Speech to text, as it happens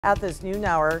At this noon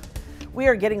hour, we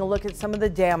are getting a look at some of the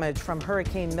damage from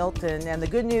Hurricane Milton, and the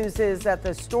good news is that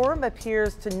the storm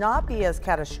appears to not be as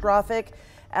catastrophic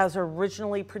as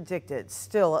originally predicted.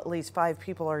 Still, at least 5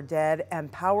 people are dead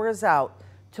and power is out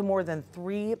to more than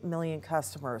 3 million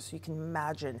customers. You can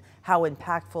imagine how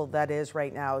impactful that is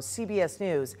right now. CBS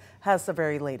News has the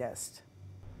very latest.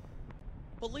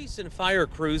 Police and fire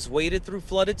crews waded through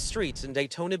flooded streets in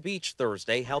Daytona Beach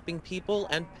Thursday, helping people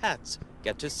and pets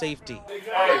get to safety.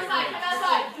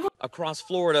 Across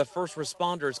Florida, first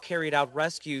responders carried out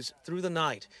rescues through the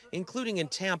night, including in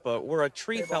Tampa, where a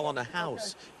tree fell on a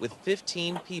house with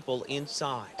 15 people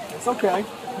inside. It's okay.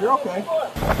 You're okay.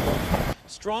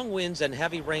 Strong winds and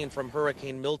heavy rain from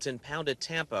Hurricane Milton pounded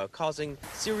Tampa, causing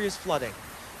serious flooding.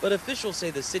 But officials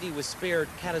say the city was spared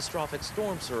catastrophic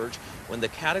storm surge when the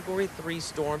Category 3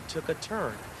 storm took a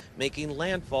turn, making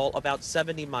landfall about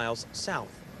 70 miles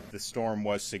south. The storm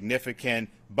was significant,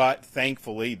 but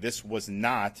thankfully this was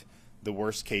not the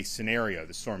worst case scenario.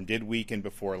 The storm did weaken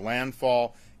before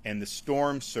landfall, and the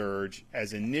storm surge,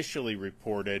 as initially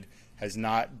reported, has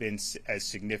not been as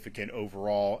significant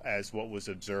overall as what was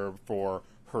observed for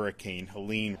Hurricane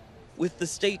Helene. With the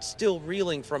state still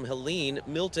reeling from Helene,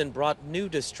 Milton brought new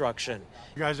destruction.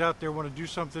 You guys out there want to do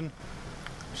something,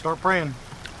 start praying,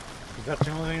 because that's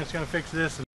the only thing that's going to fix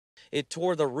this. It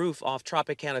tore the roof off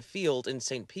Tropicana Field in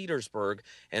St. Petersburg,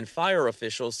 and fire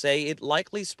officials say it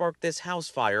likely sparked this house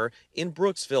fire in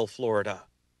Brooksville, Florida.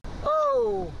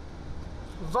 Oh,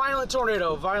 violent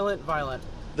tornado, violent.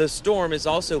 The storm is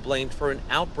also blamed for an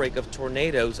outbreak of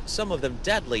tornadoes, some of them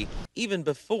deadly, even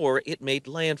before it made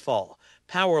landfall.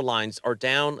 Power lines are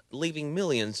down, leaving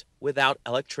millions without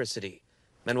electricity.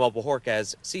 Manuel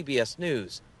Bojorquez, CBS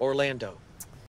News, Orlando.